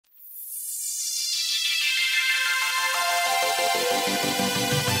Hi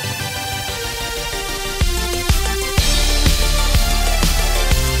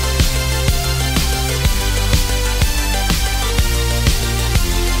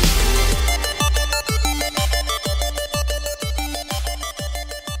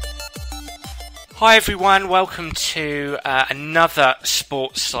everyone, welcome to another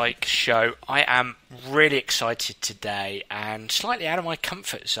Sports Psych show. I am really excited today and slightly out of my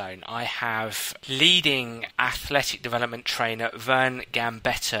comfort zone. I have leading athletic development trainer Vern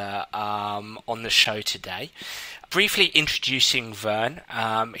Gambetta on the show today. Briefly introducing Vern,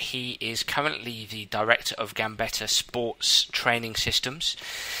 he is currently the director of Gambetta Sports Training Systems.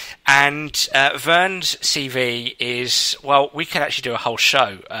 And Vern's CV is, well, we could actually do a whole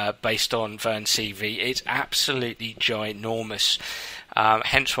show based on Vern's CV. It's absolutely ginormous.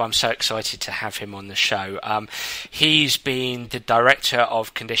 Hence why I'm so excited to have him on the show. He's been the Director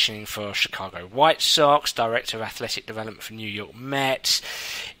of Conditioning for Chicago White Sox, Director of Athletic Development for New York Mets.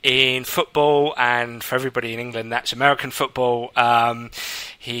 In football, and for everybody in England, that's American football.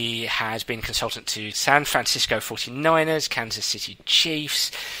 He has been consultant to San Francisco 49ers, Kansas City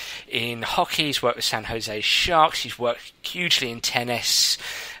Chiefs. In hockey, he's worked with San Jose Sharks. He's worked hugely in tennis,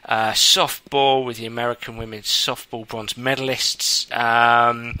 softball with the American women's softball bronze medalists,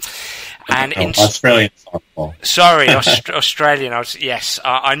 and in Australian softball. Sorry, Australian.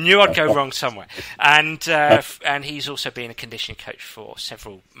 I knew I'd go wrong somewhere. And he's also been a conditioning coach for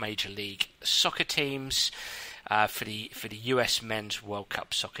several major league soccer teams. For the US Men's World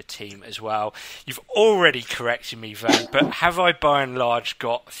Cup soccer team as well. You've already corrected me, Vern, but have I by and large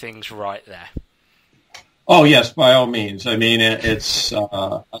got things right there? Oh yes, by all means. I mean, it's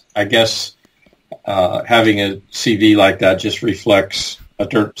I guess having a CV like that just reflects a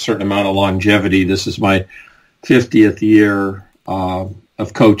certain amount of longevity. This is my 50th year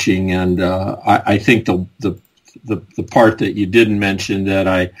of coaching, and I think the part that you didn't mention that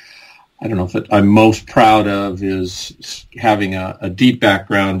I don't know if I'm most proud of is having a deep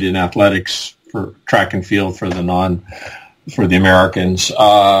background in athletics for track and field for the Americans,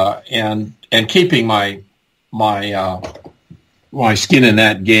 and keeping my skin in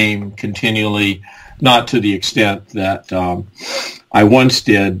that game continually, not to the extent that I once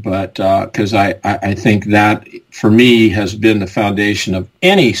did, but because I think that for me has been the foundation of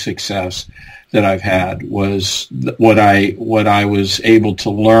any success that I've had, was what I was able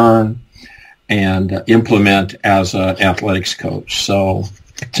to learn and implement as an athletics coach. So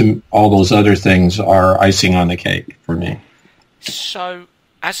all those other things are icing on the cake for me. So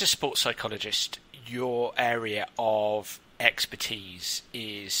as a sports psychologist, your area of expertise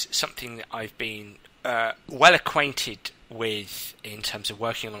is something that I've been well acquainted with in terms of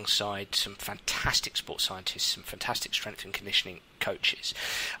working alongside some fantastic sports scientists, some fantastic strength and conditioning coaches.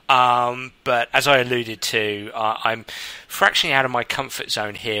 But as I alluded to, I'm fractionally out of my comfort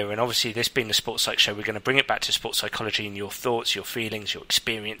zone here, and obviously this being the Sports Psych show, we're going to bring it back to sports psychology and your thoughts, your feelings, your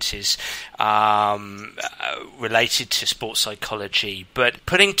experiences related to sports psychology. But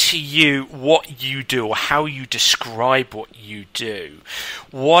putting to you what you do or how you describe what you do,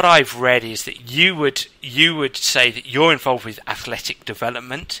 what I've read is that you would say that you're involved with athletic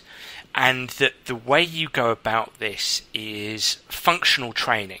development, and that the way you go about this is functional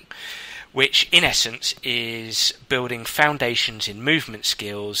training, which in essence is building foundations in movement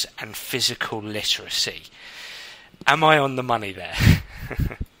skills and physical literacy. Am I on the money there?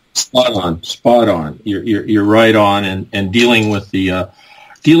 Spot on. You're right on, and dealing with the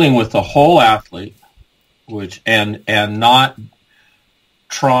whole athlete, which and not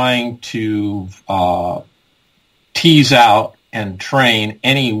trying to tease out and train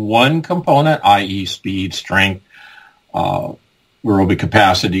any one component, i.e. speed, strength, aerobic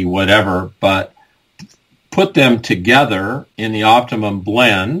capacity, whatever, but put them together in the optimum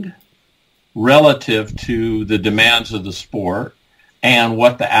blend relative to the demands of the sport and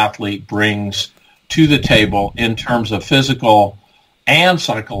what the athlete brings to the table in terms of physical and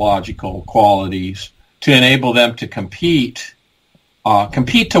psychological qualities to enable them to compete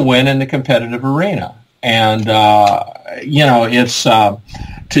to win in the competitive arena. And, it's to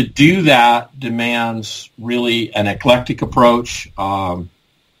do that demands really an eclectic approach,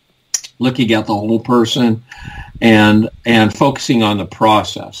 looking at the whole person and focusing on the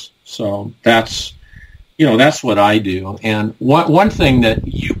process. So that's what I do. And one thing that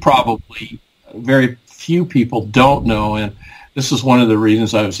you probably very few people don't know, and this is one of the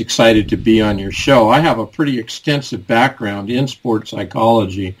reasons I was excited to be on your show. I have a pretty extensive background in sports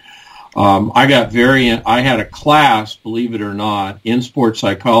psychology. I had a class, believe it or not, in sports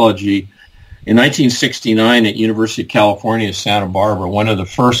psychology in 1969 at University of California, Santa Barbara, one of the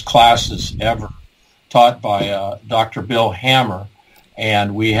first classes ever taught by Dr. Bill Hammer,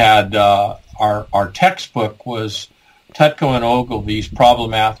 and we had our textbook was Tutko and Ogilvy's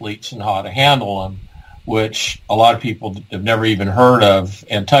Problem Athletes and How to Handle Them, which a lot of people have never even heard of.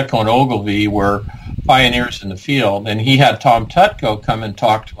 And Tutko and Ogilvy were pioneers in the field, and he had Tom Tutko come and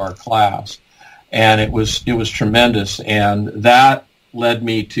talk to our class, and it was tremendous, and that led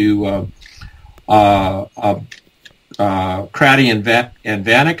me to Craddy and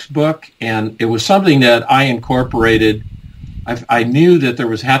Vanek's book, and it was something that I incorporated. I knew that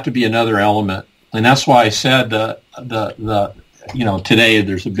there had to be another element, and that's why I said today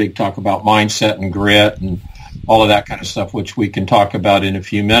there's a big talk about mindset and grit and all of that kind of stuff, which we can talk about in a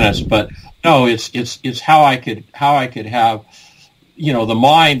few minutes. But no, it's how I could have the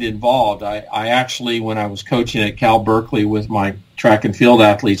mind involved. I actually, when I was coaching at Cal Berkeley with my track and field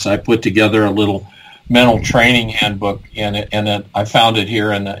athletes, I put together a little mental training handbook, and I found it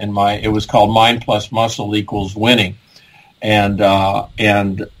here it was called Mind Plus Muscle Equals Winning. And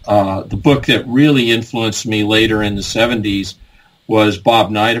the book that really influenced me later in the 70s was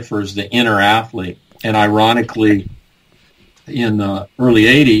Bob Nidafer's The Inner Athlete. And ironically, in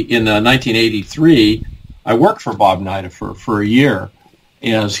 1983, I worked for Bob Nidafer for a year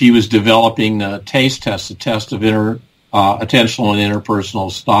as he was developing the TASTE test, the test of attentional and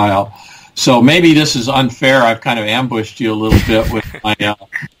interpersonal style. So maybe this is unfair. I've kind of ambushed you a little bit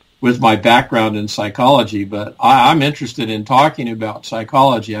with my background in psychology, but I'm interested in talking about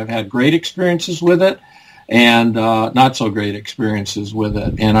psychology. I've had great experiences with it and not so great experiences with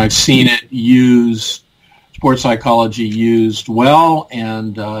it. And I've seen it sports psychology used well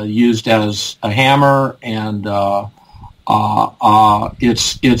and used as a hammer, and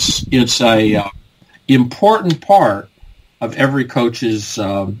it's a important part of every coach's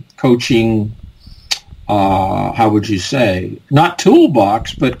coaching, how would you say, not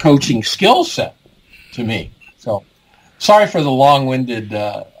toolbox, but coaching skill set to me. So sorry for the long-winded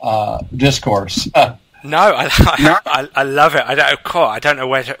discourse. No, I love it. I don't know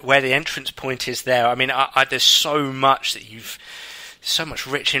where the entrance point is there. I mean, there's so much that so much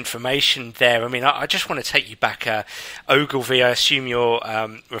rich information there. I mean, I just want to take you back. Ogilvy, I assume you're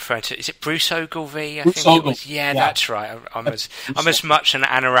referring to. Is it Bruce Ogilvy? I think it was. Yeah, that's right. I'm as much an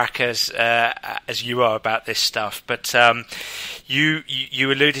anorak as you are about this stuff. But you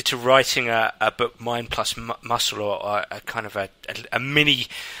alluded to writing a book, Mind Plus Muscle, or a kind of a mini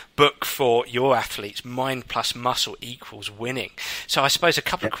book for your athletes, Mind Plus Muscle Equals Winning. So I suppose a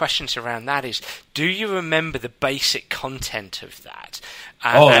couple of questions around that is, do you remember the basic content of that?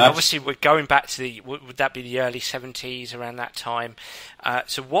 And obviously we're going back to would that be the early 70s, around that time?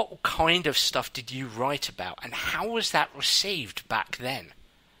 So what kind of stuff did you write about, and how was that received back then?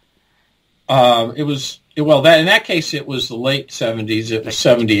 In that case, it was the late 70s. It was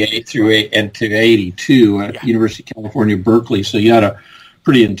 78 to 82 at University of California, Berkeley. So you had a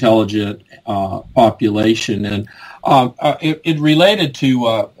pretty intelligent population, and it related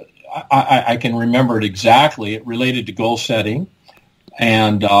to. I can remember it exactly. It related to goal setting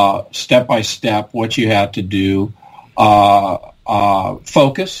and step by step what you had to do,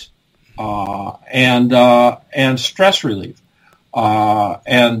 focus, and stress relief,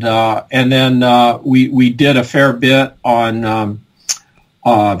 and then we did a fair bit on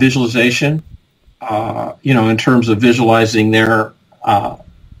visualization. In terms of visualizing their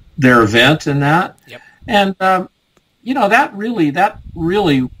event and that. Yep. And, that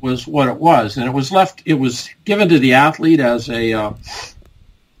really was what it was. And it was given to the athlete as a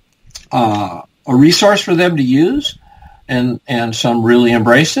resource for them to use. And some really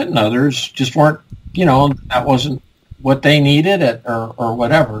embraced it, and others just weren't, that wasn't what they needed or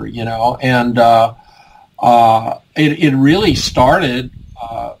whatever, and it really started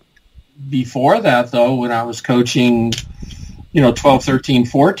before that, though, when I was coaching 12, 13,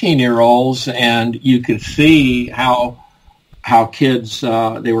 14-year-olds, and you could see how kids,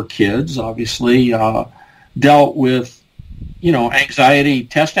 they were kids, obviously, dealt with, anxiety,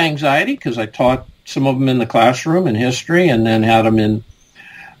 test anxiety, because I taught some of them in the classroom in history, and then had them in,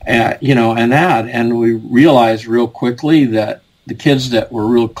 and that. And we realized real quickly that the kids that were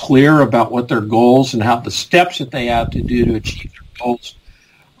real clear about what their goals and how the steps that they had to do to achieve their goals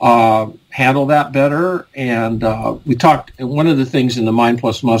handle that better. And we talked, one of the things in the Mind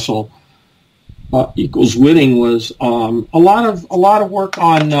Plus Muscle Equals Winning was a lot of work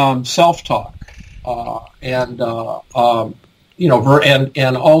on self-talk and also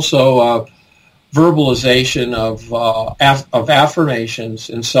verbalization of affirmations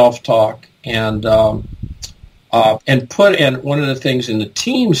and self-talk, and one of the things in the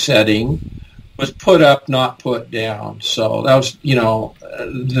team setting was put up, not put down. So that was,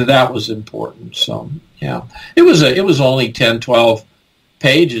 that was important. So yeah, it was only 10, 12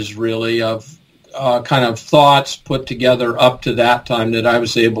 pages really of kind of thoughts put together up to that time that I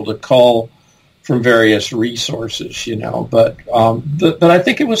was able to cull from various resources, but I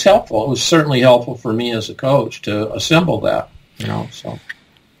think it was helpful. It was certainly helpful for me as a coach to assemble that, so.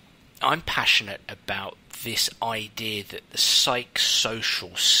 I'm passionate about this idea that the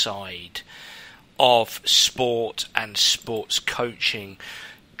psychosocial side of sport and sports coaching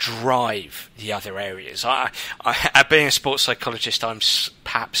drive the other areas. I being a sports psychologist, I'm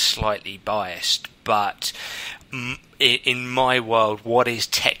perhaps slightly biased, but in my world, what is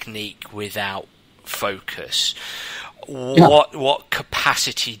technique without focus? What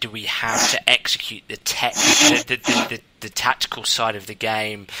capacity do we have to execute the tactical side of the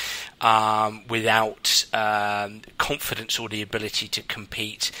game without confidence or the ability to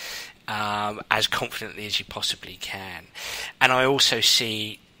compete as confidently as you possibly can? And I also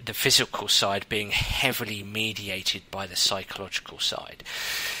see the physical side being heavily mediated by the psychological side.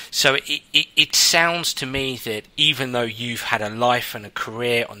 So it sounds to me that even though you've had a life and a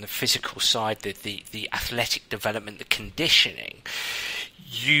career on the physical side, the athletic development, the conditioning,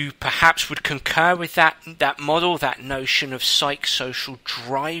 you perhaps would concur with that model, that notion of psychosocial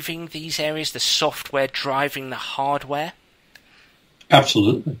driving these areas, the software driving the hardware?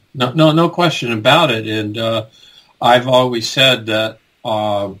 Absolutely. No question about it. And I've always said that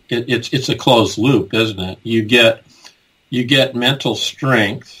it's a closed loop, isn't it? You get mental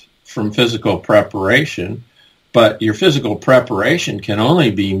strength from physical preparation, but your physical preparation can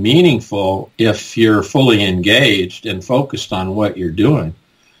only be meaningful if you're fully engaged and focused on what you're doing.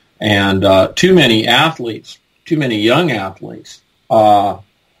 And too many young athletes,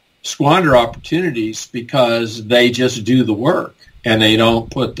 squander opportunities because they just do the work and they don't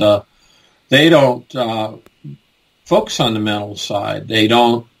focus on the mental side. They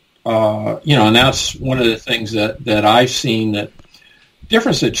don't, and that's one of the things that I've seen that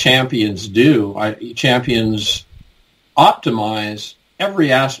difference that champions do. Champions optimize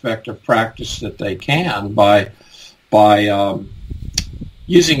every aspect of practice that they can by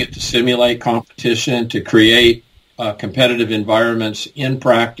using it to simulate competition, to create competitive environments in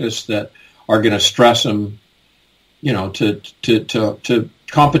practice that are going to stress them, to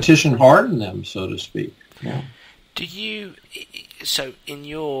competition harden them, so to speak. Yeah. So in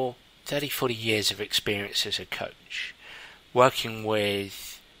your 30, 40 years of experience as a coach, working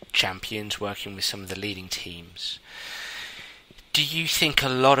with champions, working with some of the leading teams, do you think a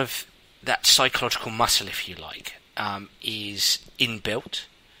lot of that psychological muscle, if you like, is inbuilt?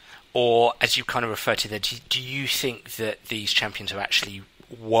 Or, as you kind of refer to there, do you think that these champions are actually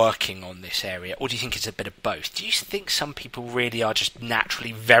working on this area? Or do you think it's a bit of both? Do you think some people really are just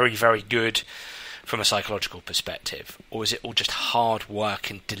naturally very, very good from a psychological perspective? Or is it all just hard work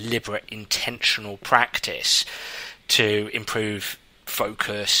and deliberate, intentional practice to improve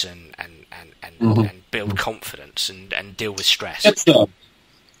focus and build confidence and deal with stress?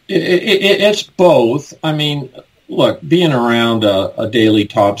 It's both. I mean, look, being around a Daley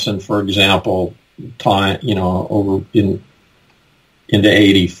Thompson, for example, over into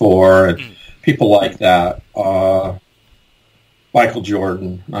 84, and people like that, Michael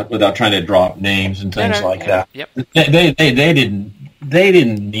Jordan, without trying to drop names and things like that. Yep. They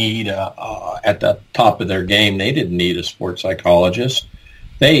didn't need at the top of their game. They didn't need a sports psychologist.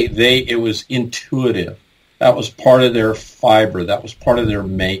 It was intuitive. That was part of their fiber. That was part of their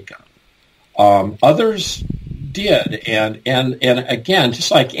makeup. Others did, and again,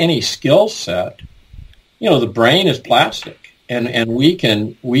 just like any skill set, the brain is plastic, and we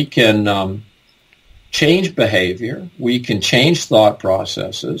can change behavior. We can change thought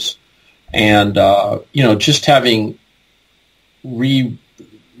processes, and just having really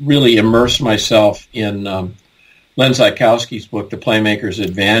immersed myself in Len Zykowski's book, The Playmaker's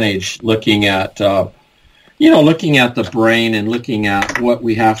Advantage, looking at the brain and looking at what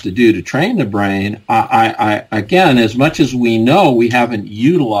we have to do to train the brain. I again, as much as we know, we haven't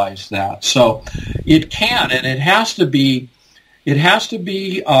utilized that. So it can, and it has to be an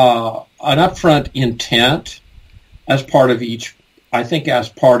upfront intent as part of each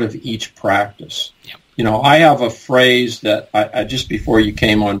practice. Yep. I have a phrase that I just before you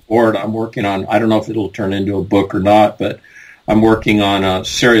came on board, I'm working on. I don't know if it'll turn into a book or not, but I'm working on a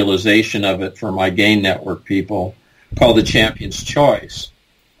serialization of it for my Gain Network people, called The Champion's Choice.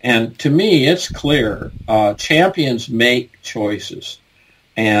 And to me, it's clear. Champions make choices.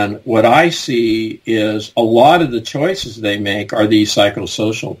 And what I see is a lot of the choices they make are these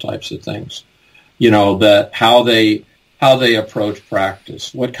psychosocial types of things. That how how they approach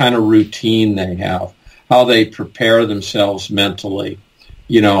practice, what kind of routine they have, how they prepare themselves mentally,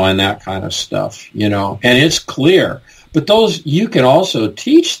 and that kind of stuff, and it's clear. But you can also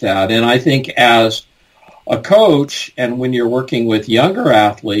teach that. And I think as a coach, and when you're working with younger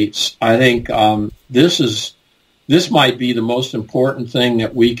athletes, I think this might be the most important thing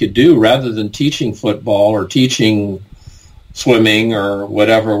that we could do, rather than teaching football or teaching swimming or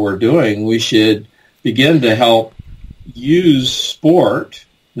whatever we're doing. We should begin to help use sport.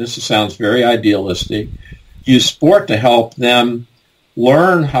 This sounds very idealistic. Use sport to help them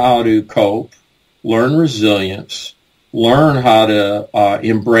learn how to cope, learn resilience, learn how to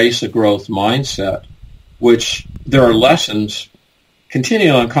embrace a growth mindset, which there are lessons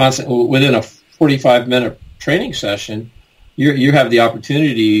continuing on constant within a 45-minute training session. You have the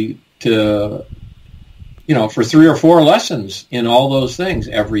opportunity to, for 3 or 4 lessons in all those things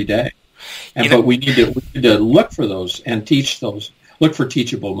every day. But we need to look for those and teach those. Look for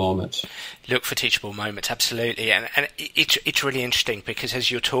teachable moments. Look for teachable moments, absolutely. And it's really interesting, because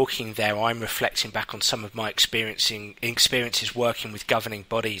as you're talking there, I'm reflecting back on some of my experiences working with governing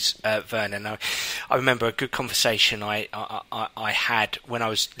bodies, Vern. And I remember a good conversation I had when I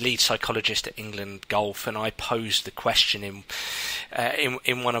was lead psychologist at England Golf, and I posed the question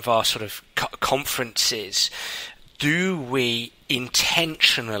in one of our sort of conferences: do we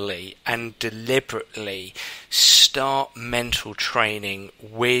intentionally and deliberately start mental training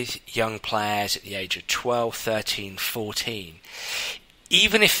with young players at the age of 12, 13, 14,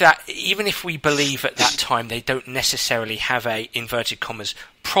 even if we believe at that time they don't necessarily have a, inverted commas,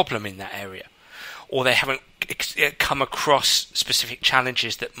 problem in that area, or they haven't come across specific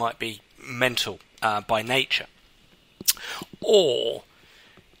challenges that might be mental by nature? Or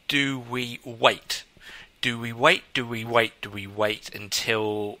do we wait? Do we wait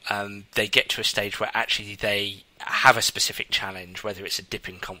until they get to a stage where actually they have a specific challenge, whether it's a dip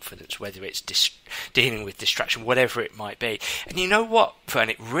in confidence, whether it's dealing with distraction, whatever it might be? And you know what,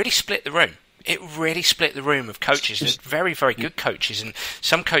 Vern, it really split the room. It really split the room of coaches. There's very, very good coaches, and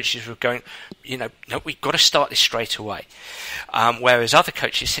some coaches were going, no, we've got to start this straight away. Whereas other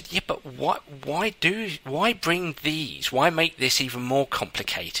coaches said, yeah, but why bring these? Why make this even more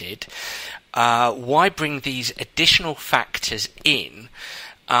complicated? Why bring these additional factors in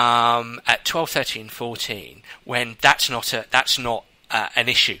at 12, 13, 14 when that's not an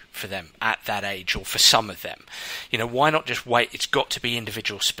issue for them at that age, or for some of them? Why not just wait? It's got to be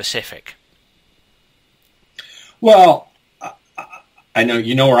individual specific. Well, I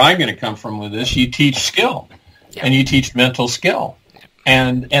know where I'm going to come from with this. You teach skill, and you teach mental skill,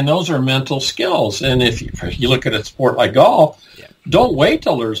 and those are mental skills. And if you look at a sport like golf, don't wait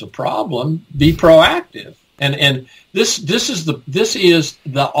till there's a problem. Be proactive. And this is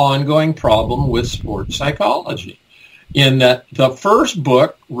the ongoing problem with sports psychology, in that the first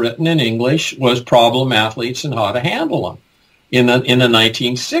book written in English was Problem Athletes and How to Handle Them in the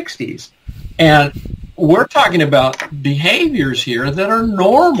 1960s. And we're talking about behaviors here that are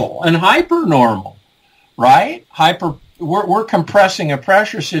normal and hyper-normal, right? We're compressing a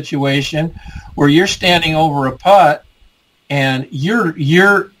pressure situation where you're standing over a putt, and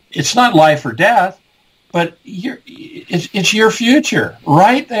it's not life or death, but it's your future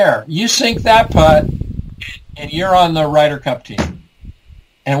right there. You sink that putt, and you're on the Ryder Cup team.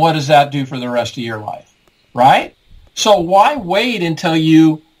 And what does that do for the rest of your life, right? So why wait until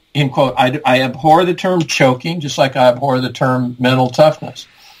you, in quote, I abhor the term choking, just like I abhor the term mental toughness.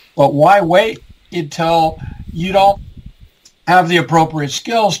 But why wait until you don't have the appropriate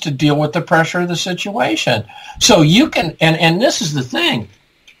skills to deal with the pressure of the situation? So you can, and this is the thing.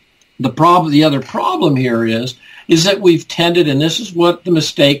 The other problem here is that we've tended, and this is what the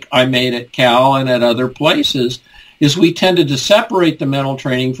mistake I made at Cal and at other places, is we tended to separate the mental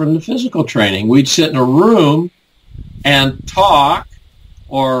training from the physical training. We'd sit in a room and talk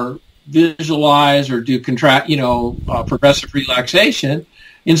or visualize or do progressive relaxation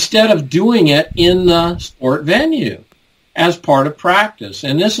instead of doing it in the sport venue as part of practice.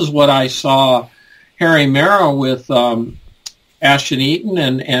 And this is what I saw Harry Mara with Ashton Eaton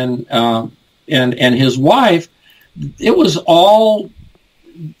and his wife. It was all,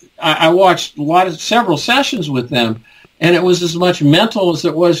 I watched several sessions with them, and it was as much mental as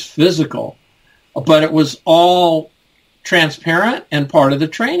it was physical, but it was all transparent and part of the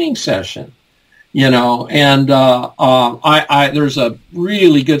training session, and there's a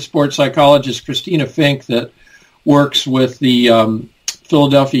really good sports psychologist, Christina Fink, that works with the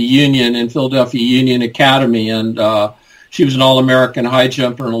Philadelphia Union and Philadelphia Union Academy, and she was an All-American high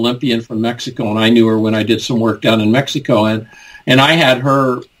jumper and Olympian from Mexico, and I knew her when I did some work down in Mexico, and I had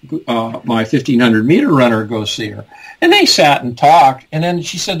her, my 1,500 meter runner, go see her. And they sat and talked, and then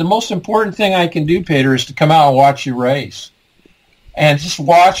she said, the most important thing I can do, Peter, is to come out and watch you race. And just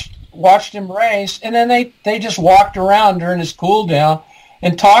watched him race, and then they just walked around during his cool down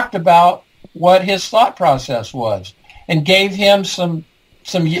and talked about what his thought process was and gave him some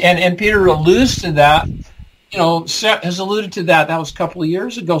and Peter alludes to that, has alluded to that. That was a couple of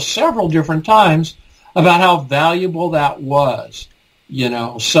years ago, several different times, about how valuable that was,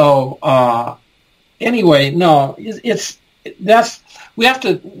 So anyway, no, we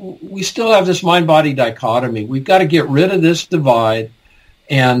still have this mind-body dichotomy. We've got to get rid of this divide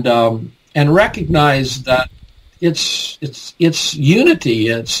and recognize that it's unity.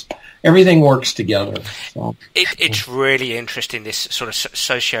 It's everything works together. So. It's really interesting, this sort of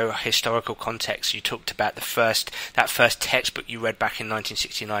socio-historical context. You talked about that first textbook you read back in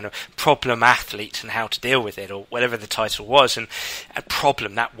 1969 of problem athletes and how to deal with it, or whatever the title was, and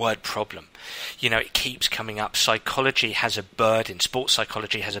problem, that word problem. It keeps coming up. Psychology has a burden. Sports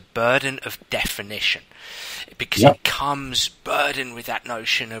psychology has a burden of definition, because it comes burdened with that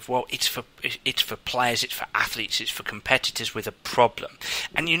notion of, well, it's for players, it's for athletes, it's for competitors with a problem.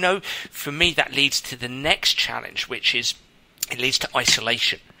 And for me, that leads to the next challenge, which is it leads to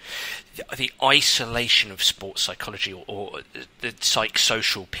isolation. The isolation of sports psychology, or the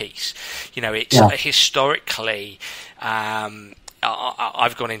psychosocial piece. It's historically.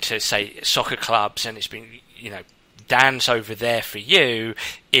 I've gone into, say, soccer clubs, and it's been, Dan's over there for you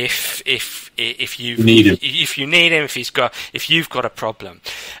if you need him, if you've got a problem,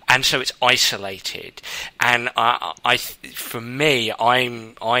 and so it's isolated. And for me,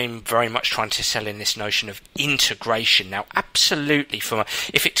 I'm very much trying to sell in this notion of integration. Now, absolutely,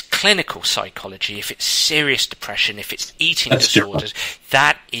 if it's clinical psychology, if it's serious depression, if it's eating disorders,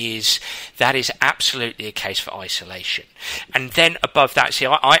 that is absolutely a case for isolation. And then above that, see,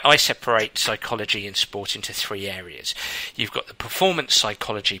 I separate psychology in sport into three areas. You've got the performance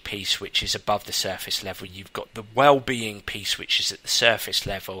psychology piece, which is above the surface level. You've got the well-being piece, which is at the surface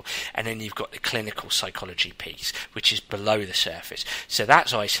level, and then you've got the clinical psychology piece, which is below the surface. So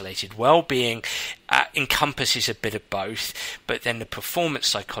that's isolated. Well-being encompasses a bit of both, but then the performance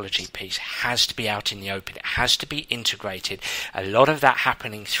psychology piece has to be out in the open. It has to be integrated. A lot of that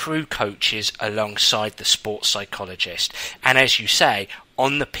happening through coaches alongside the sports psychologist, and as you say,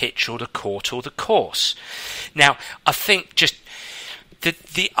 on the pitch or the court or the course. Now, I think just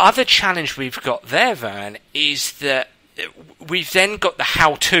the other challenge we've got there, Vern, is that we've then got the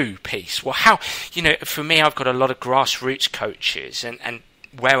how-to piece. Well, for me, I've got a lot of grassroots coaches, and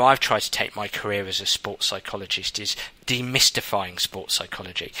where I've tried to take my career as a sports psychologist is demystifying sports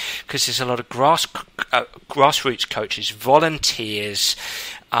psychology, because there's a lot of grassroots coaches, volunteers,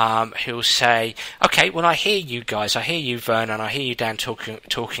 who'll say, okay, well, I hear you guys, I hear you, Vern, and I hear you, Dan,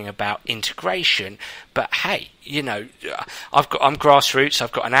 talking about integration, but hey, I'm grassroots,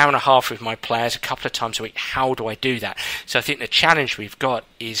 I've got an hour and a half with my players a couple of times a week, how do I do that? So I think the challenge we've got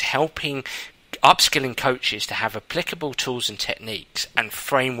is helping upskilling coaches to have applicable tools and techniques and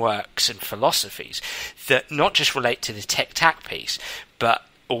frameworks and philosophies that not just relate to the tech-tac piece, but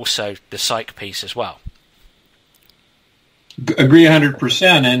also the psych piece as well. Agree 100%.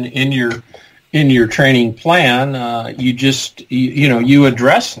 And in your training plan, you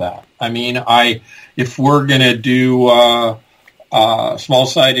address that. I mean, if we're going to do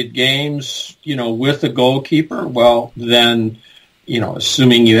small-sided games, with a goalkeeper, well, then,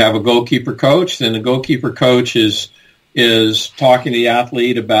 assuming you have a goalkeeper coach, then the goalkeeper coach is talking to the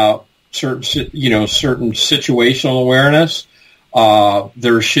athlete about certain situational awareness.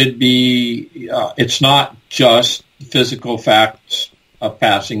 There should be, it's not just physical facts of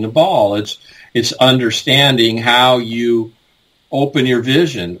passing the ball. It's understanding how you open your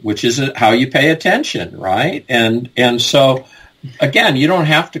vision, which is how you pay attention, right? And so, again, you don't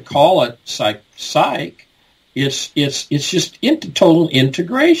have to call it psych. It's just total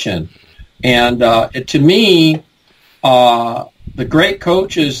integration. And to me, the great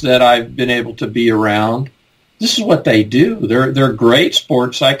coaches that I've been able to be around, this is what they do. They're great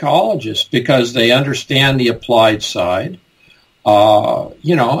sports psychologists because they understand the applied side. And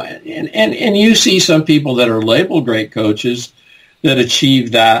you see some people that are labeled great coaches that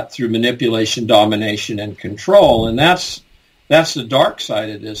achieve that through manipulation, domination, and control. And that's the dark side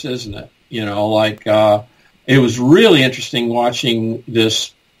of this, isn't it? It was really interesting watching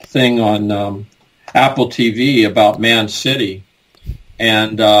this thing on Apple TV about Man City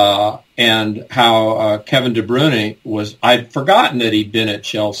and how Kevin De Bruyne was. I'd forgotten that he'd been at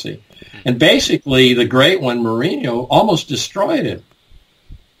Chelsea, And basically, the great one, Mourinho, almost destroyed him.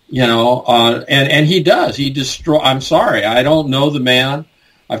 And he does. I'm sorry, I don't know the man.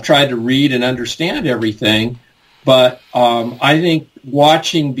 I've tried to read and understand everything, but I think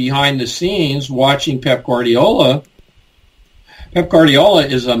watching behind the scenes, watching Pep Guardiola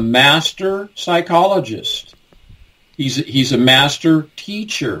is a master psychologist. He's a master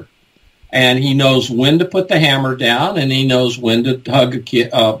teacher, and he knows when to put the hammer down, and he knows when to hug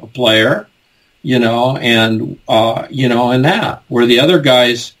a player, and that. Where the other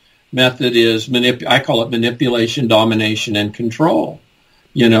guy's method is I call it manipulation, domination, and control.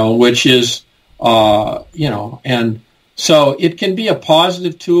 Which is, and so it can be a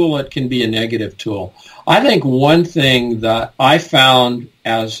positive tool, it can be a negative tool. I think one thing that I found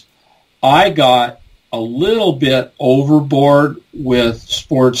as I got a little bit overboard with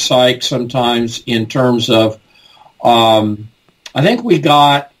sports psych sometimes in terms of, I think we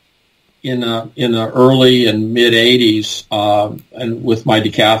got in the early and mid 80s, and with my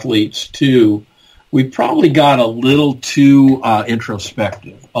decathletes too, we probably got a little too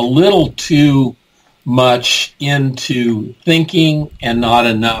introspective, a little too much into thinking and not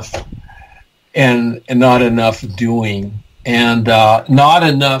enough doing, and not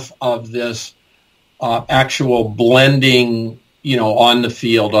enough of this actual blending, on the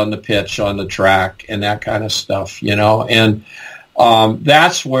field, on the pitch, on the track, and that kind of stuff, and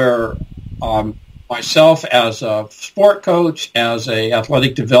that's where myself as a sport coach, as a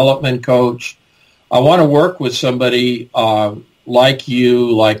athletic development coach, I want to work with somebody like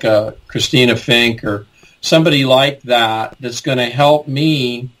you, like a Christina Fink, or somebody like that that's going to help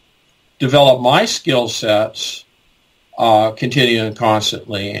me develop my skill sets continually and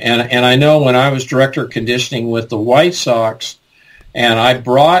constantly. And I know when I was director of conditioning with the White Sox, and I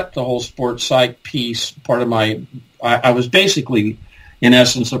brought the whole sports psych piece, part of I was basically, in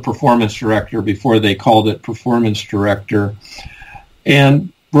essence, a performance director before they called it performance director,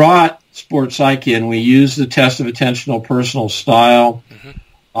 and brought sports psych in. We used the test of attentional personal style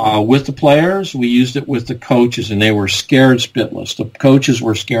with the players. We used it with the coaches, and they were scared spitless. The coaches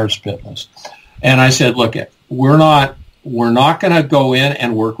were scared spitless. And I said, look, we're not going to go in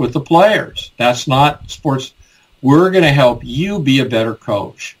and work with the players. That's not sports. We're going to help you be a better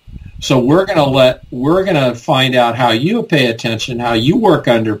coach. So we're going to find out how you pay attention, how you work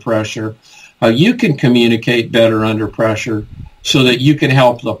under pressure, how you can communicate better under pressure, so that you can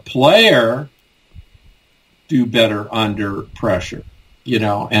help the player do better under pressure,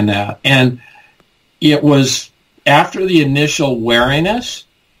 and that. And it was, after the initial wariness,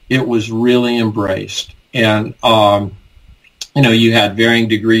 it was really embraced. And, you had varying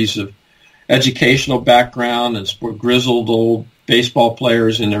degrees of educational background and grizzled old baseball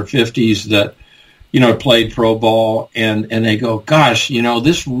players in their 50s that, played pro ball, and they go, gosh,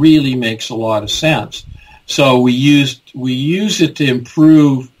 this really makes a lot of sense. So we use it to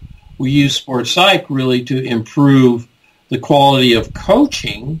improve. We use sports psych really to improve the quality of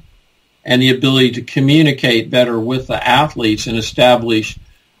coaching and the ability to communicate better with the athletes and establish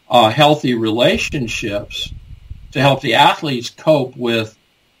healthy relationships to help the athletes cope with.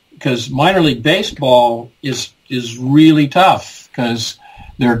 Because minor league baseball is really tough because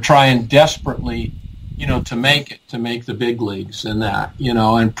they're trying desperately, to make the big leagues and that,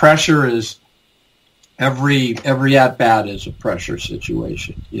 and pressure is. Every at-bat is a pressure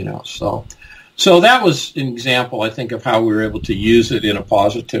situation, So that was an example, I think, of how we were able to use it in a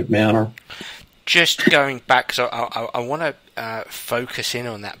positive manner. Just going back, because I want to focus in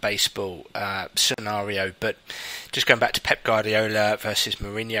on that baseball scenario, but just going back to Pep Guardiola versus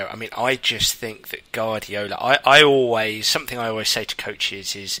Mourinho, I mean, I just think that Guardiola, something I always say to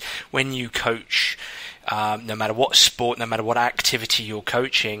coaches is when you coach, no matter what sport, no matter what activity you're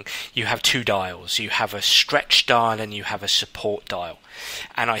coaching, you have two dials. You have a stretch dial and you have a support dial.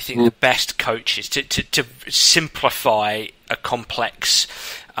 And I think the best coaches, to simplify a complex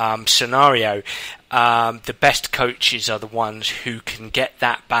scenario, the best coaches are the ones who can get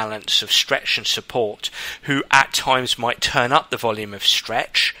that balance of stretch and support, who at times might turn up the volume of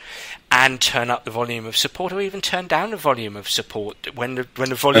stretch and turn up the volume of support, or even turn down the volume of support when the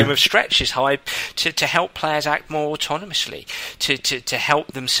volume of stretch is high, to help players act more autonomously, to help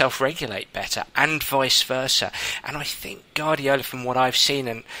them self-regulate better, and vice versa. And I think Guardiola, from what I've seen,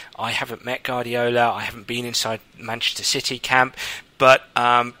 and I haven't met Guardiola, I haven't been inside Manchester City camp, but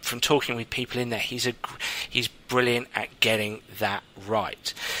from talking with people in there, he's brilliant at getting that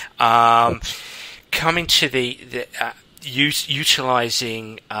right. Coming to the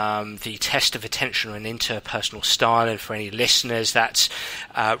utilising the test of attentional and interpersonal style, and for any listeners, that's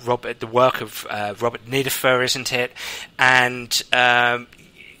the work of Robert Niederfer, isn't it? And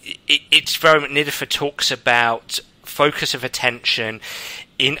it's very much, Nidifer talks about focus of attention.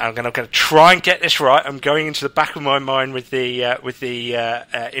 I'm going to try and get this right. I'm going into the back of my mind with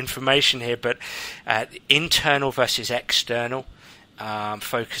the information here, but internal versus external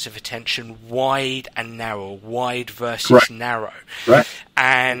focus of attention, wide and narrow, wide versus narrow, right?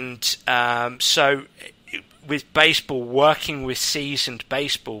 And so, with baseball, working with seasoned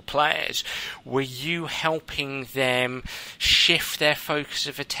baseball players, were you helping them shift their focus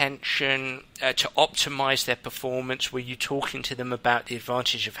of attention to optimize their performance? Were you talking to them about the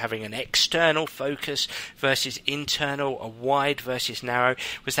advantage of having an external focus versus internal, a wide versus narrow?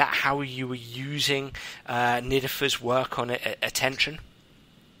 Was that how you were using Nidifer's work on attention?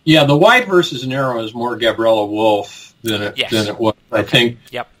 Yeah, the wide versus narrow is more Gabriella Wolf than it was, I think.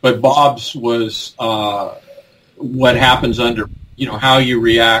 Yep. But Bob's was what happens under, how you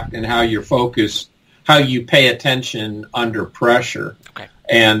react and how you're focused, how you pay attention under pressure. Okay.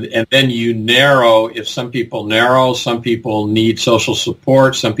 And then you narrow. If some people narrow, some people need social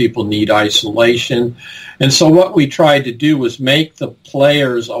support, some people need isolation. And so what we tried to do was make the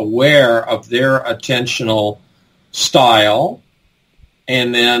players aware of their attentional style,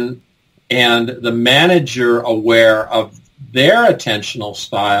 and the manager aware of their attentional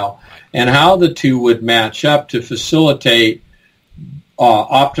style, and how the two would match up to facilitate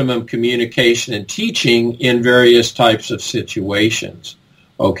optimum communication and teaching in various types of situations.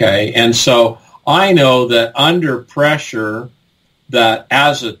 Okay, and so I know that under pressure, that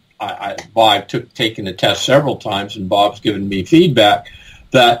as I've taken the test several times, and Bob's given me feedback,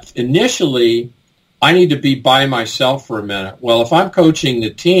 that initially I need to be by myself for a minute. Well, if I'm coaching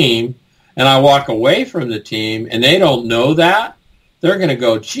the team and I walk away from the team and they don't know that, they're going to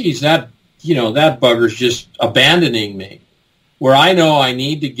go, geez, that bugger's just abandoning me. Where I know I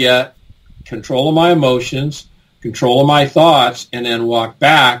need to get control of my emotions, control of my thoughts, and then walk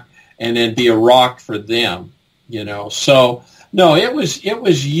back and then be a rock for them. So no, it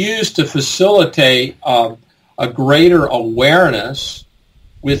was used to facilitate a greater awareness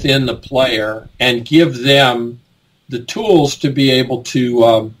within the player and give them the tools to be able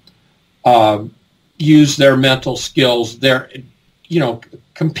to use their mental skills,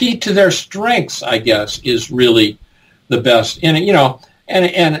 compete to their strengths, I guess, is really the best. And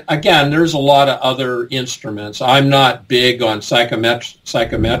again, there's a lot of other instruments. I'm not big on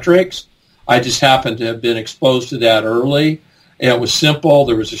psychometrics. I just happen to have been exposed to that early. And it was simple.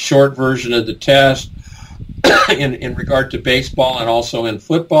 There was a short version of the test. In regard to baseball and also in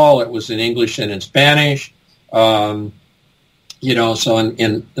football, it was in English and in Spanish. So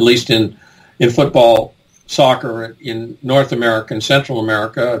in at least in football, soccer in North America and Central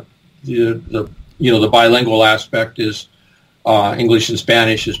America, the bilingual aspect is English and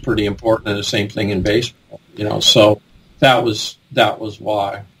Spanish is pretty important, and the same thing in baseball. So that was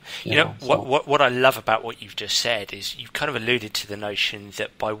why. What I love about what you've just said is you've kind of alluded to the notion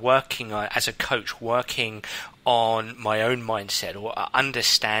that by working as a coach, working on my own mindset or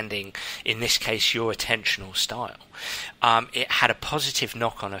understanding, in this case, your attentional style, it had a positive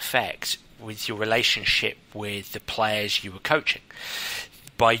knock-on effect with your relationship with the players you were coaching.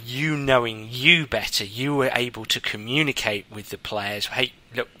 By you knowing you better, you were able to communicate with the players, hey,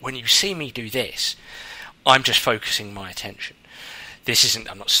 look, when you see me do this, I'm just focusing my attention.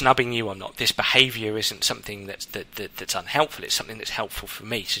 I'm not snubbing you. This behaviour isn't something that's unhelpful. It's something that's helpful for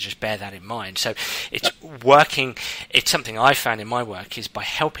me. So just bear that in mind. So it's working. It's something I found in my work is by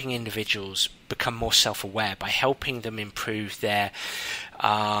helping individuals become more self-aware, by helping them improve their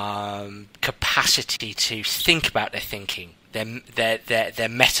capacity to think about their thinking, their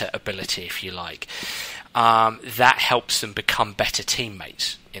meta ability, if you like. That helps them become better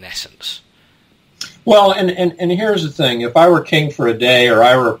teammates, in essence. Well, and here's the thing. If I were king for a day, or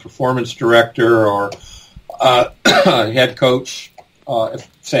I were a performance director or head coach, the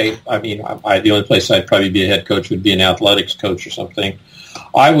only place I'd probably be a head coach would be an athletics coach or something,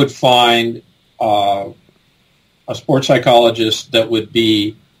 I would find a sports psychologist that would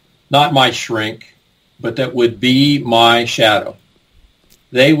be not my shrink, but that would be my shadow.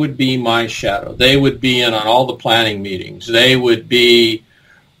 They would be my shadow. They would be in on all the planning meetings. They would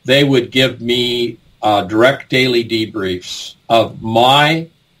give me direct daily debriefs of my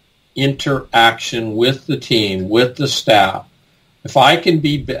interaction with the team, with the staff. If I can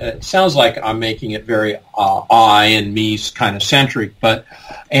be, it sounds like I'm making it very I and me kind of centric, but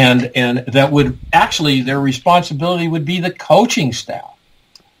and that would actually, their responsibility would be the coaching staff,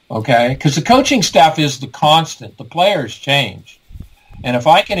 okay? Because the coaching staff is the constant. The players change. And if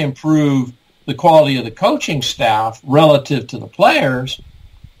I can improve the quality of the coaching staff relative to the players,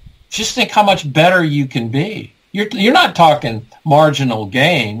 just think how much better you can be. You're not talking marginal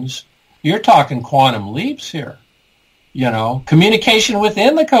gains. You're talking quantum leaps here. Communication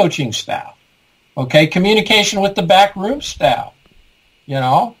within the coaching staff. Okay, communication with the backroom staff.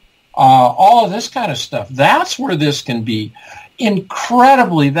 All of this kind of stuff. That's where this can be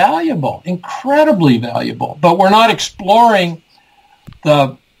incredibly valuable. But we're not exploring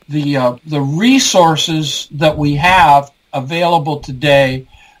the resources that we have available today.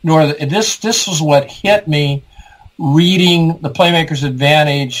 This is what hit me reading The Playmaker's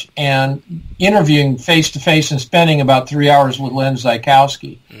Advantage and interviewing face-to-face and spending about 3 hours with Len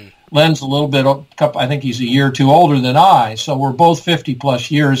Zykowski. Len's a little bit, I think he's a year or two older than I, so we're both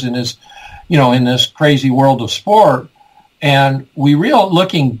 50-plus years in this crazy world of sport. And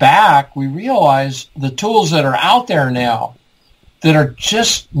looking back, we realize the tools that are out there now that are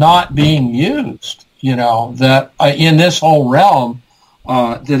just not being used, that in this whole realm,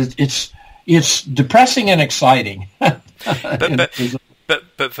 that it's depressing and exciting.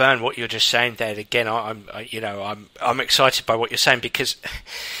 But Vern, what you're just saying there again, I'm excited by what you're saying because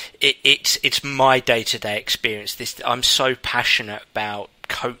it's my day-to-day experience. I'm so passionate about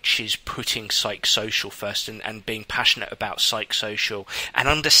coaches putting psychosocial first and being passionate about psychosocial and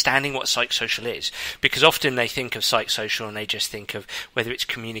understanding what psychosocial is, because often they think of psychosocial and they just think of whether it's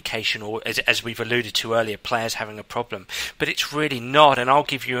communication or, as we've alluded to earlier, players having a problem, but it's really not. And I'll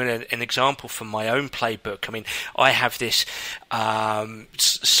give you an example from my own playbook. I mean, I have this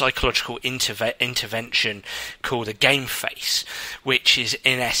psychological intervention called a game face, which is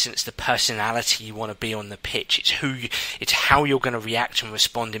in essence the personality you want to be on the pitch. It's how you're going to react and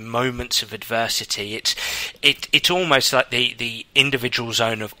respond in moments of adversity. It's almost like the individual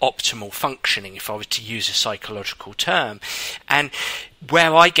zone of optimal functioning, if I was to use a psychological term. And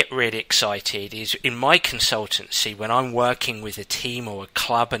where I get really excited is in my consultancy when I'm working with a team or a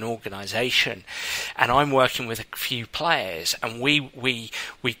club, an organisation, and I'm working with a few players, and we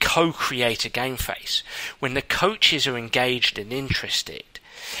co-create a game face. When the coaches are engaged and interested,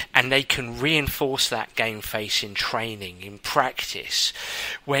 and they can reinforce that game face in training, in practice,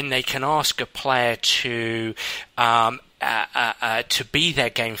 when they can ask a player to be their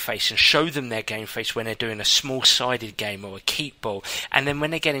game face and show them their game face when they're doing a small-sided game or a keep ball, and then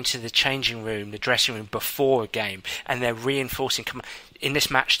when they get into the changing room, the dressing room before a game, and they're reinforcing, come on, in this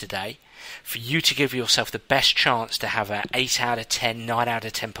match today, for you to give yourself the best chance to have an 8 out of 10, 9 out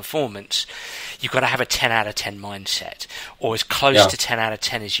of 10 performance, you've got to have a 10 out of 10 mindset, or as close to 10 out of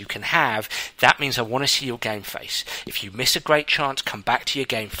 10 as you can have. That means I want to see your game face. If you miss a great chance, come back to your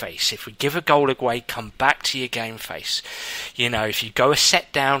game face. If we give a goal away, come back to your game face. If you go a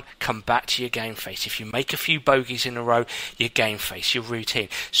set down, come back to your game face. If you make a few bogeys in a row, your game face, your routine.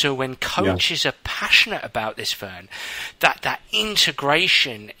 So when coaches are passionate about this, Vern, that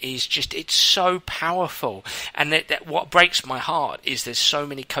integration is just, it's so powerful. And that what breaks my heart is there's so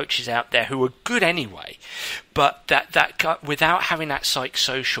many coaches out there who are good anyway, but that without having that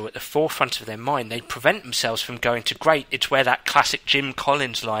psychosocial at the forefront of their mind, they prevent themselves from going to great. It's where that classic Jim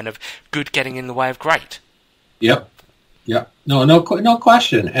Collins line of good getting in the way of great. Yep. No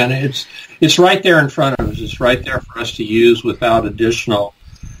question. And it's right there in front of us. It's right there for us to use without additional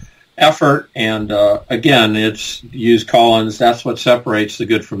effort. And again, it's use Collins. That's what separates the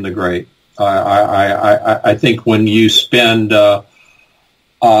good from the great. I think when you spend a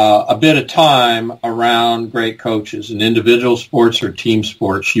bit of time around great coaches in individual sports or team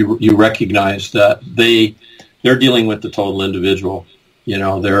sports, you recognize that they're dealing with the total individual.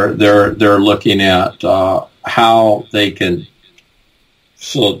 They're looking at how they can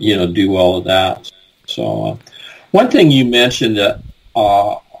still do all of that. So one thing you mentioned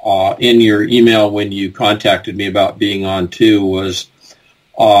in your email when you contacted me about being on too was,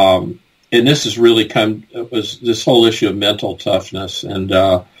 and this has really was this whole issue of mental toughness, and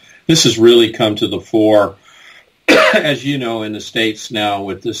this has really come to the fore, as you know, in the States now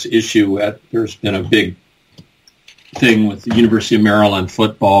with this issue. There's been a big thing with the University of Maryland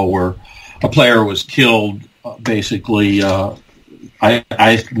football where a player was killed. Basically, I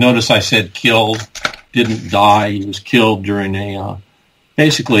notice I said killed, didn't die. He was killed during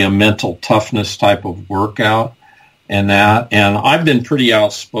basically a mental toughness type of workout. And I've been pretty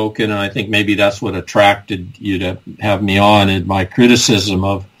outspoken, and I think maybe that's what attracted you to have me on, in my criticism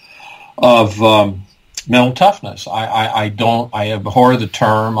of mental toughness. I abhor the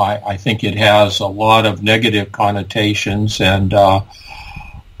term. I think it has a lot of negative connotations, and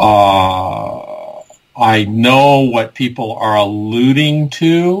I know what people are alluding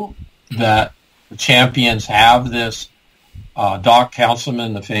to, that the champions have this. Doc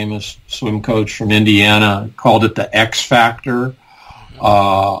Councilman, the famous swim coach from Indiana, called it the X factor.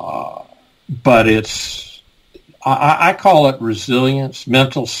 But it's I call it resilience,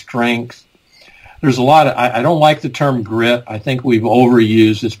 mental strength. There's a lot of, I don't like the term grit. I think we've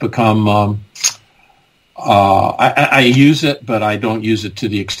overused. It's become, I use it, but I don't use it to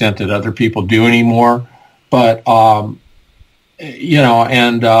the extent that other people do anymore. But,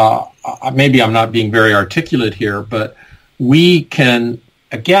 maybe I'm not being very articulate here, but we can,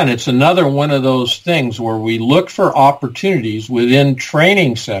 again, it's another one of those things where we look for opportunities within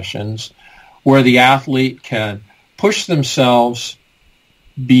training sessions where the athlete can push themselves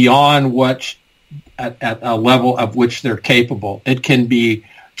beyond what at a level of which they're capable. It can be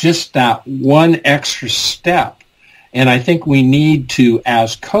just that one extra step. And I think we need to,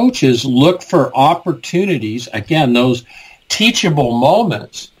 as coaches, look for opportunities, again, those teachable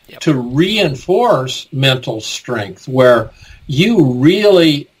moments to reinforce mental strength where you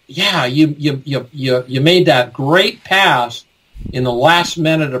really, you made that great pass in the last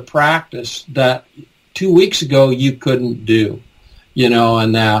minute of practice that 2 weeks ago you couldn't do,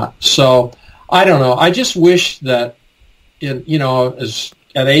 and that. So I don't know. I just wish that, as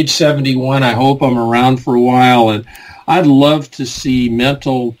at age 71, I hope I'm around for a while, and I'd love to see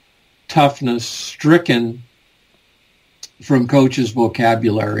mental toughness stricken from coaches'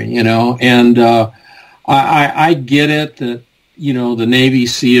 vocabulary, and I get it that, the Navy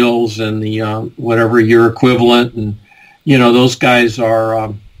SEALs and the whatever your equivalent, and, those guys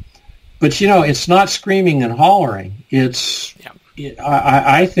are, but, it's not screaming and hollering. It's,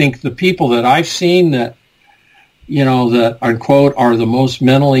 I think the people that I've seen that, that unquote are the most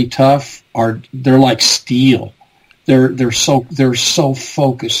mentally tough they're like steel. They're so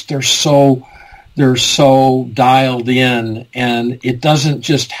focused. They're so dialed in, and it doesn't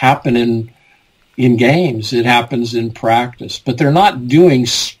just happen in games. It happens in practice. But they're not doing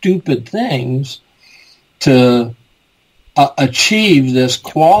stupid things to achieve this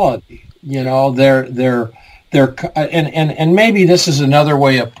quality. They're and maybe this is another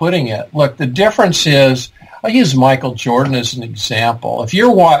way of putting it. Look, the difference is, I'll use Michael Jordan as an example. If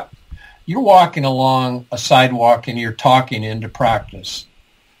you're walking along a sidewalk and you're talking into practice,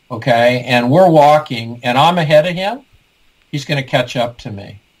 okay, and we're walking and I'm ahead of him, he's going to catch up to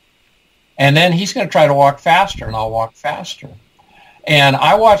me. And then he's going to try to walk faster, and I'll walk faster. And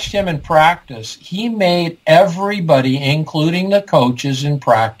I watched him in practice. He made everybody, including the coaches in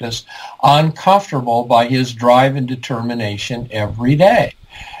practice, uncomfortable by his drive and determination every day.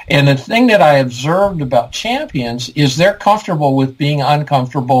 And the thing that I observed about champions is they're comfortable with being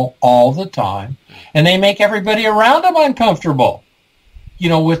uncomfortable all the time, and they make everybody around them uncomfortable,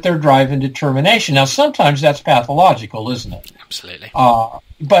 with their drive and determination. Now, sometimes that's pathological, isn't it? Absolutely.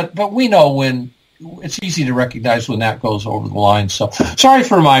 But we know when it's easy to recognize when that goes over the line. So sorry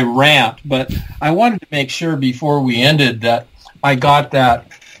for my rant, but I wanted to make sure before we ended that I got that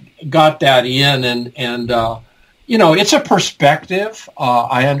in, and it's a perspective.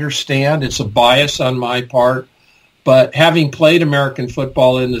 I understand it's a bias on my part, but having played American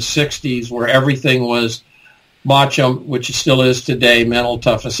football in the 60s where everything was macho, which it still is today, mental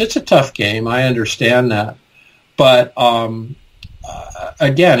toughness, it's a tough game. I understand that. But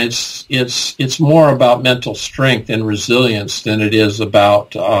again, it's more about mental strength and resilience than it is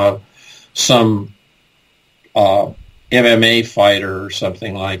about some MMA fighter or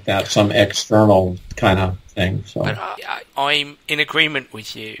something like that, some external kind of thing. So I'm in agreement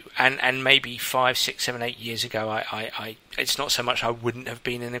with you, and maybe 5, 6, 7, 8 years ago, I it's not so much I wouldn't have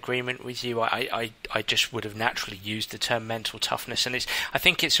been in agreement with you. I just would have naturally used the term mental toughness, and I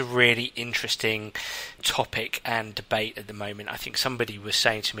think it's a really interesting topic and debate at the moment. I think somebody was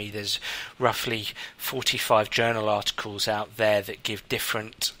saying to me there's roughly 45 journal articles out there that give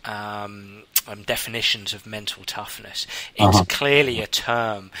different definitions of mental toughness. It's clearly a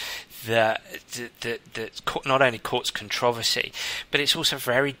term that not only courts controversy, but it's also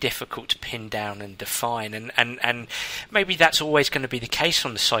very difficult to pin down and define, and maybe that's always going to be the case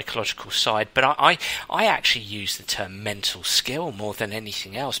on the psychological side, but I actually use the term mental skill more than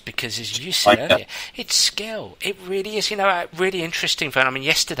anything else, because as you said earlier, it's skill. It really is, really interesting. Vern, I mean,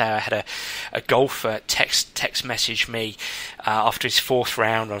 yesterday I had a golfer text message me after his 4th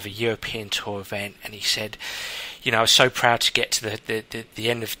round of a European Tour event, and he said, I was so proud to get to the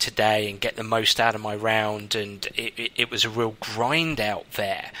end of today and get the most out of my round, and it was a real grind out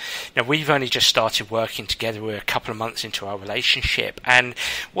there. Now, we've only just started working together. We're a couple of months into our relationship, and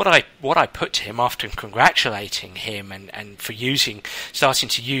what I put to him after congratulating him and for starting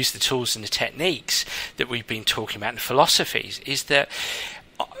to use the tools and the techniques that we've been talking about and philosophies is that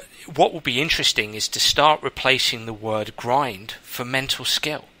what will be interesting is to start replacing the word grind for mental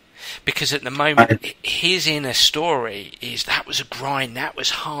skill. Because at the moment, his inner story is that was a grind, that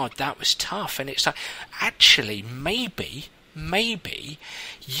was hard, that was tough. And it's like, actually, maybe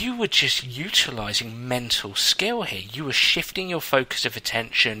you were just utilizing mental skill here. You were shifting your focus of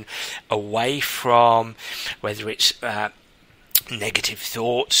attention away from whether it's negative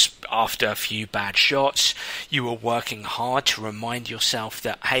thoughts after a few bad shots. You were working hard to remind yourself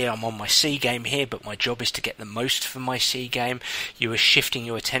that, hey, I'm on my C game here, but my job is to get the most from my C game. You were shifting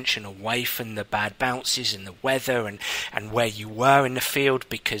your attention away from the bad bounces and the weather and where you were in the field,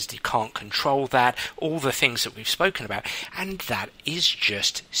 because you can't control that, all the things that we've spoken about. And that is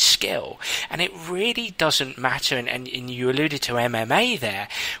just skill. And it really doesn't matter, and you alluded to MMA there,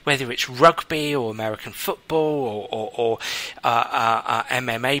 whether it's rugby or American football or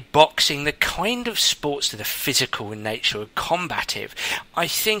MMA, boxing, the kind of sports that are physical in nature, combative. I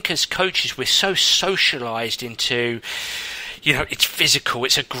think as coaches we're so socialized into, it's physical,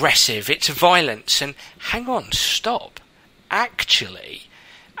 it's aggressive, it's violence, and hang on, stop. Actually,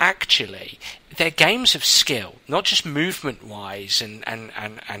 they're games of skill, not just movement-wise and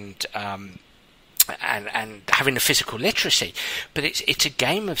having the physical literacy, but it's a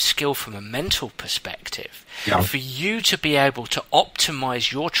game of skill from a mental perspective. Yeah. For you to be able to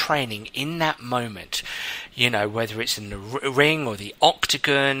optimize your training in that moment, whether it's in the ring or the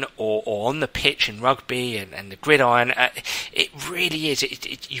octagon or on the pitch in rugby and the gridiron, it really is.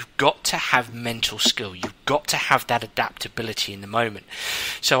 You've got to have mental skill. You've got to have that adaptability in the moment.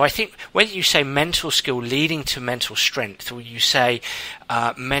 So I think whether you say mental skill leading to mental strength, or you say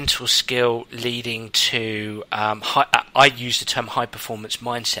mental skill leading to I use the term high performance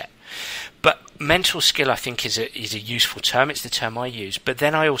mindset. But mental skill, I think, is a useful term. It's the term I use. But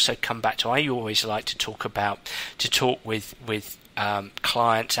then I also come back to, I always like to talk with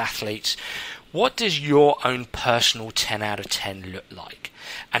clients, athletes. What does your own personal 10 out of 10 look like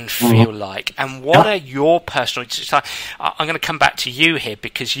and feel like? And what are your personal... I'm going to come back to you here,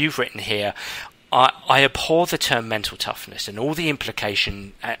 because you've written here, I abhor the term mental toughness and all the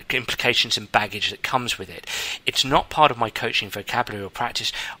implications and baggage that comes with it. It's not part of my coaching vocabulary or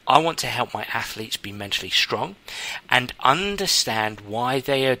practice. I want to help my athletes be mentally strong and understand why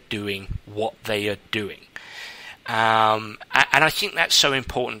they are doing what they are doing. And I think that's so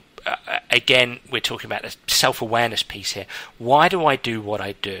important. Again, we're talking about the self-awareness piece here. Why do I do what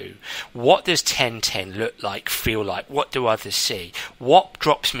I do? What does 10-10 look like, feel like? What do others see? What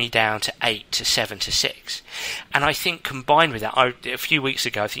drops me down to 8 to 7 to 6? And I think combined with that, a few weeks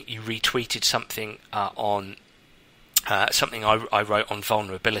ago, I think you retweeted something on something I wrote on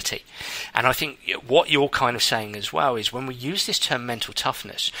vulnerability. And I think what you're kind of saying as well is when we use this term mental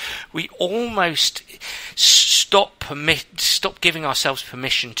toughness, we almost stop giving ourselves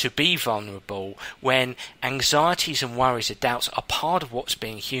permission to be vulnerable when anxieties and worries and doubts are part of what's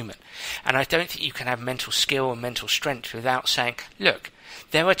being human. And I don't think you can have mental skill and mental strength without saying, look,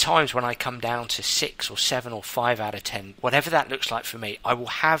 there are times when I come down to 6 or 7 or 5 out of 10, whatever that looks like for me. I will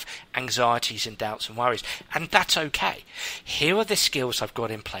have anxieties and doubts and worries, and that's okay. Here are the skills I've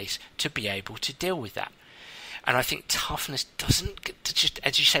got in place to be able to deal with that. And I think toughness doesn't get to just,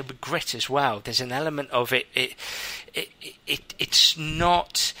 as you say, with grit as well. There's an element of it's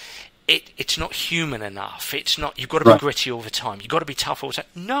not human enough. It's not. You've got to be gritty all the time. You've got to be tough all the time.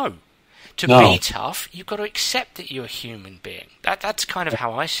 No. To be tough, you've got to accept that you're a human being. That's kind of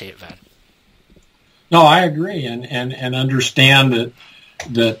how I see it, Vern. No, I agree, and understand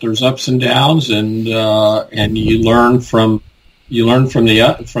that there's ups and downs, and you learn from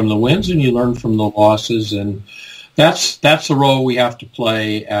the wins, and you learn from the losses, and that's the role we have to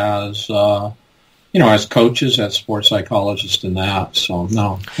play as as coaches, as sports psychologists, and that. So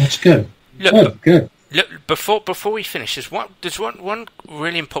no, that's good. Good. Look, before we finish, there's one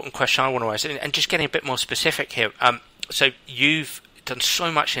really important question I want to ask, and just getting a bit more specific here. So you've done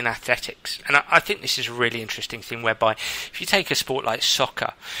so much in athletics, and I think this is a really interesting thing, whereby if you take a sport like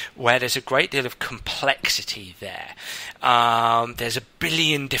soccer, where there's a great deal of complexity there, there's a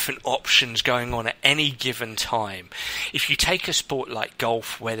billion different options going on at any given time. If you take a sport like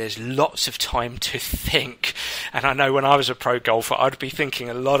golf, where there's lots of time to think, and I know when I was a pro golfer, I'd be thinking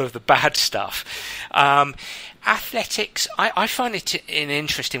a lot of the bad stuff. Athletics, I find it an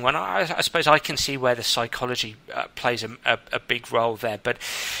interesting one. I suppose I can see where the psychology plays a big role there, but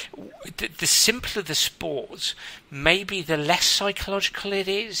the simpler the sport, maybe the less psychological it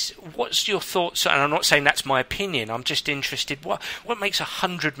is. What's your thoughts? And I'm not saying that's my opinion, I'm just interested. What makes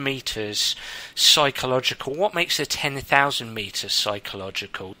 100 metres psychological? What makes a 10,000 metres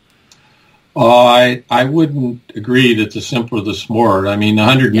psychological? I wouldn't agree that the simpler the sport. I mean,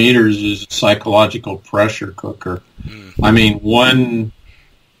 100 meters is a psychological pressure cooker. I mean, one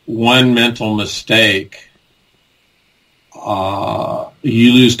one mental mistake,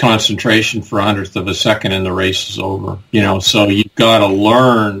 you lose concentration for a hundredth of a second and the race is over. So you've got to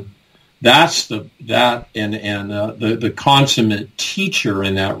learn. That's the consummate teacher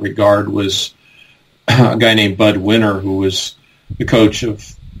in that regard was a guy named Bud Winter, who was the coach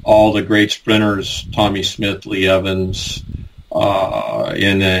of all the great sprinters, Tommy Smith, Lee Evans,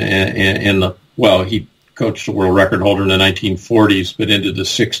 he coached the world record holder in the 1940s, but into the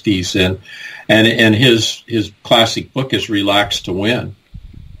 60s, and his classic book is Relax to Win,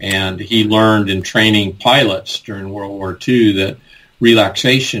 and he learned in training pilots during World War II that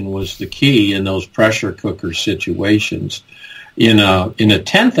relaxation was the key in those pressure cooker situations. In a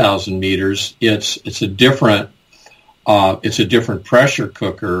 10,000 meters, it's a different pressure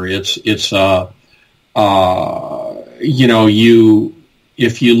cooker. If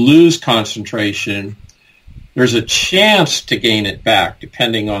you lose concentration, there's a chance to gain it back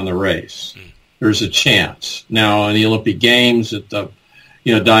depending on the race. There's a chance. Now, in the Olympic Games at the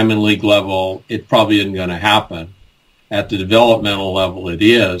Diamond League level, it probably isn't going to happen. At the developmental level, it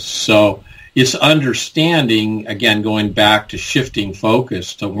is. So it's understanding, again, going back to shifting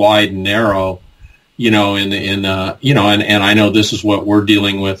focus to wide and narrow, and I know this is what we're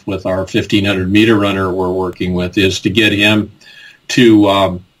dealing with our 1,500 meter runner we're working with, is to get him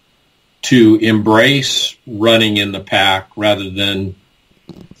to embrace running in the pack rather than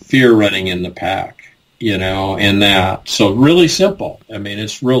fear running in the pack, and that. So really simple. I mean,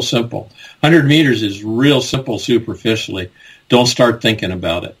 it's real simple. 100 meters is real simple superficially. Don't start thinking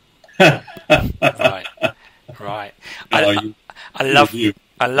about it. Right.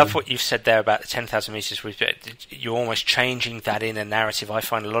 I love what you've said there about the 10,000 meters. You're almost changing that in a narrative. I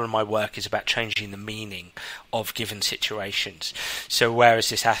find a lot of my work is about changing the meaning of given situations. So whereas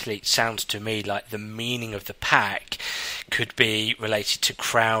this athlete sounds to me like the meaning of the pack could be related to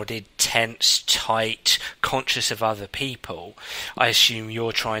crowded, tense, tight, conscious of other people, I assume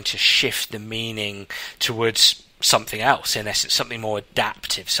you're trying to shift the meaning towards something else, in essence, something more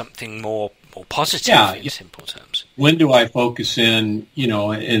adaptive, something more positive in simple terms. When do I focus in,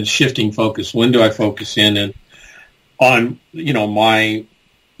 and shifting focus, when do I focus in on, my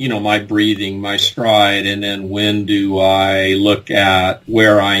breathing, my stride, and then when do I look at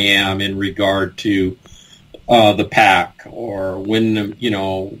where I am in regard to the pack, or when,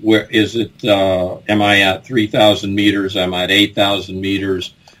 where is it, am I at 3,000 meters, am I at 8,000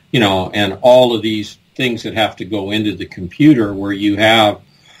 meters, and all of these things that have to go into the computer where you have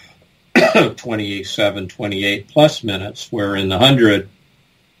 28 plus minutes, where in the 100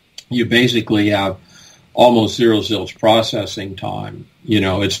 you basically have almost zero zilch processing time.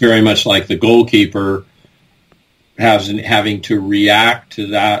 It's very much like the goalkeeper having to react to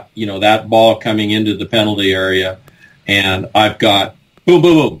that, that ball coming into the penalty area, and I've got boom,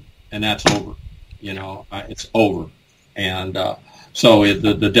 boom, boom, and that's over. It's over. And so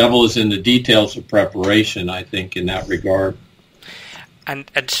the devil is in the details of preparation, I think, in that regard. And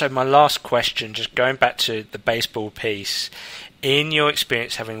so my last question, just going back to the baseball piece, in your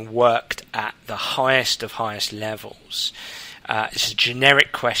experience having worked at the highest of highest levels, it's a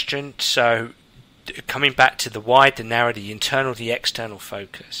generic question, so coming back to the wide, the narrow, the internal, the external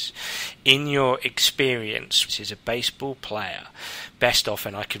focus, in your experience as a baseball player, best off,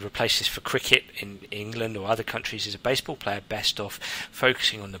 and I could replace this for cricket in England or other countries, as a baseball player best off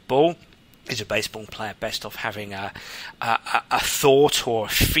focusing on the ball, is a baseball player best off having a thought or a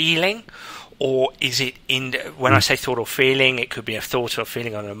feeling, or is it when I say thought or feeling, it could be a thought or a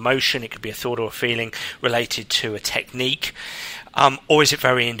feeling on an emotion, it could be a thought or a feeling related to a technique, or is it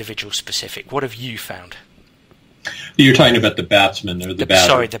very individual specific? What have you found? You're talking about the batsman or the batter.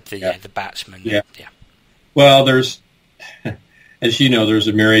 Sorry, the batsman. Yeah. Well, there's, as you know, there's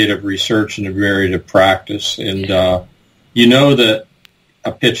a myriad of research and a myriad of practice, and that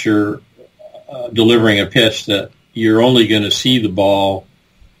a pitcher delivering a pitch, that you're only going to see the ball,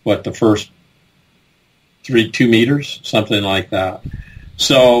 the first 2 meters, something like that.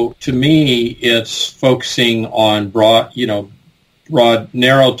 So to me, it's focusing on broad,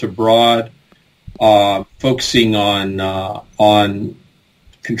 narrow to broad, focusing on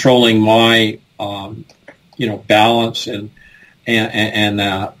controlling my, balance and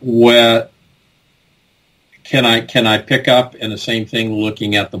what can I pick up, and the same thing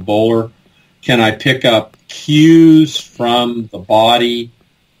looking at the bowler. Can I pick up cues from the body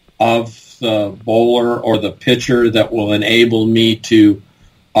of the bowler or the pitcher that will enable me to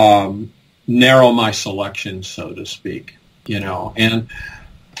narrow my selection, so to speak? And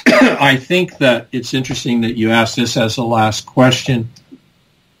I think that it's interesting that you asked this as the last question,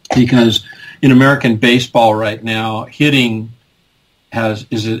 because in American baseball right now, hitting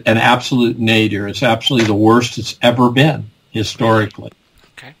is an absolute nadir. It's absolutely the worst it's ever been historically.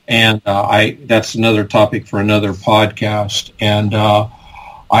 Okay. And that's another topic for another podcast. And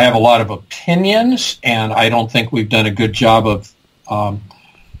I have a lot of opinions, and I don't think we've done a good job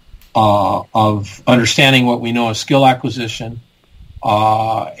of understanding what we know as skill acquisition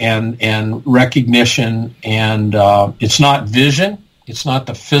and recognition. And it's not vision. It's not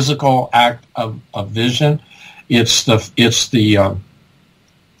the physical act of vision. It's the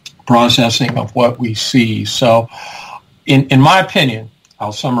processing of what we see. So, in my opinion,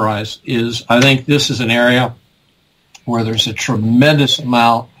 I'll summarize, I think this is an area where there's a tremendous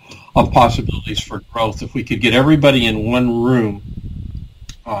amount of possibilities for growth. If we could get everybody in one room,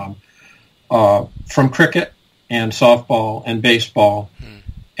 from cricket and softball and baseball,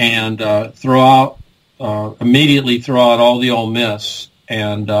 and immediately throw out all the Ole Miss,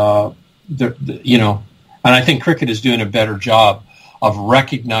 and and I think cricket is doing a better job of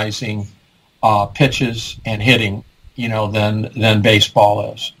recognizing pitches and hitting, than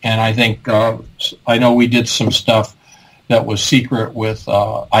baseball is. And I think I know we did some stuff that was secret with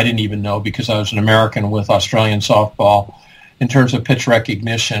I didn't even know because I was an American with Australian softball in terms of pitch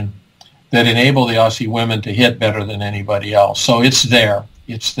recognition that enable the Aussie women to hit better than anybody else. So it's there,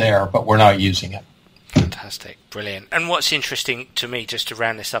 but we're not using it. Fantastic, brilliant. And what's interesting to me, just to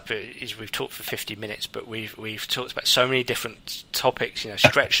round this up, is we've talked for 50 minutes, but we've talked about so many different topics,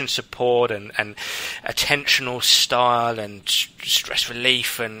 stretch and support and attentional style and stress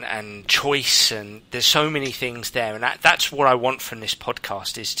relief and choice, and there's so many things there. And that's what I want from this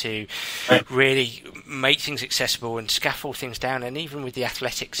podcast, is to really make things accessible and scaffold things down. And even with the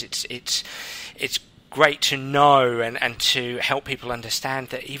athletics, it's great to know and to help people understand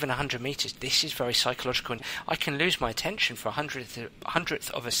that even 100 meters, this is very psychological, and I can lose my attention for a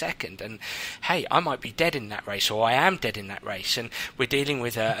hundredth of a second, and hey, I might be dead in that race, or I am dead in that race. And we're dealing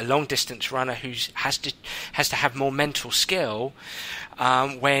with a long distance runner who has to have more mental skill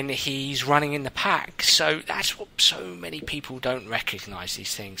when he's running in the pack. So that's what so many people don't recognize,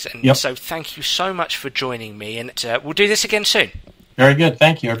 these things. And so thank you so much for joining me, and we'll do this again soon. Very good.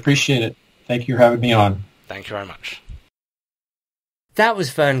 Thank you. I appreciate it. Thank you for having me on. Thank you very much. That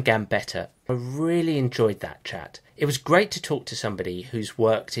was Vern Gambetta. I really enjoyed that chat. It was great to talk to somebody who's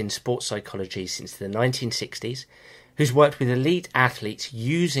worked in sports psychology since the 1960s, who's worked with elite athletes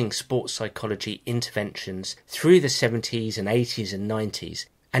using sports psychology interventions through the 70s and 80s and 90s,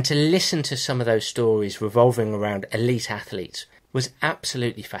 and to listen to some of those stories revolving around elite athletes was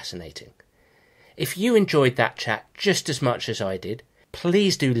absolutely fascinating. If you enjoyed that chat just as much as I did,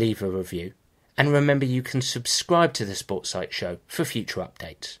 please do leave a review, and remember you can subscribe to the Sports Psych Show for future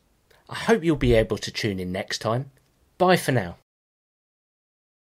updates. I hope you'll be able to tune in next time. Bye for now.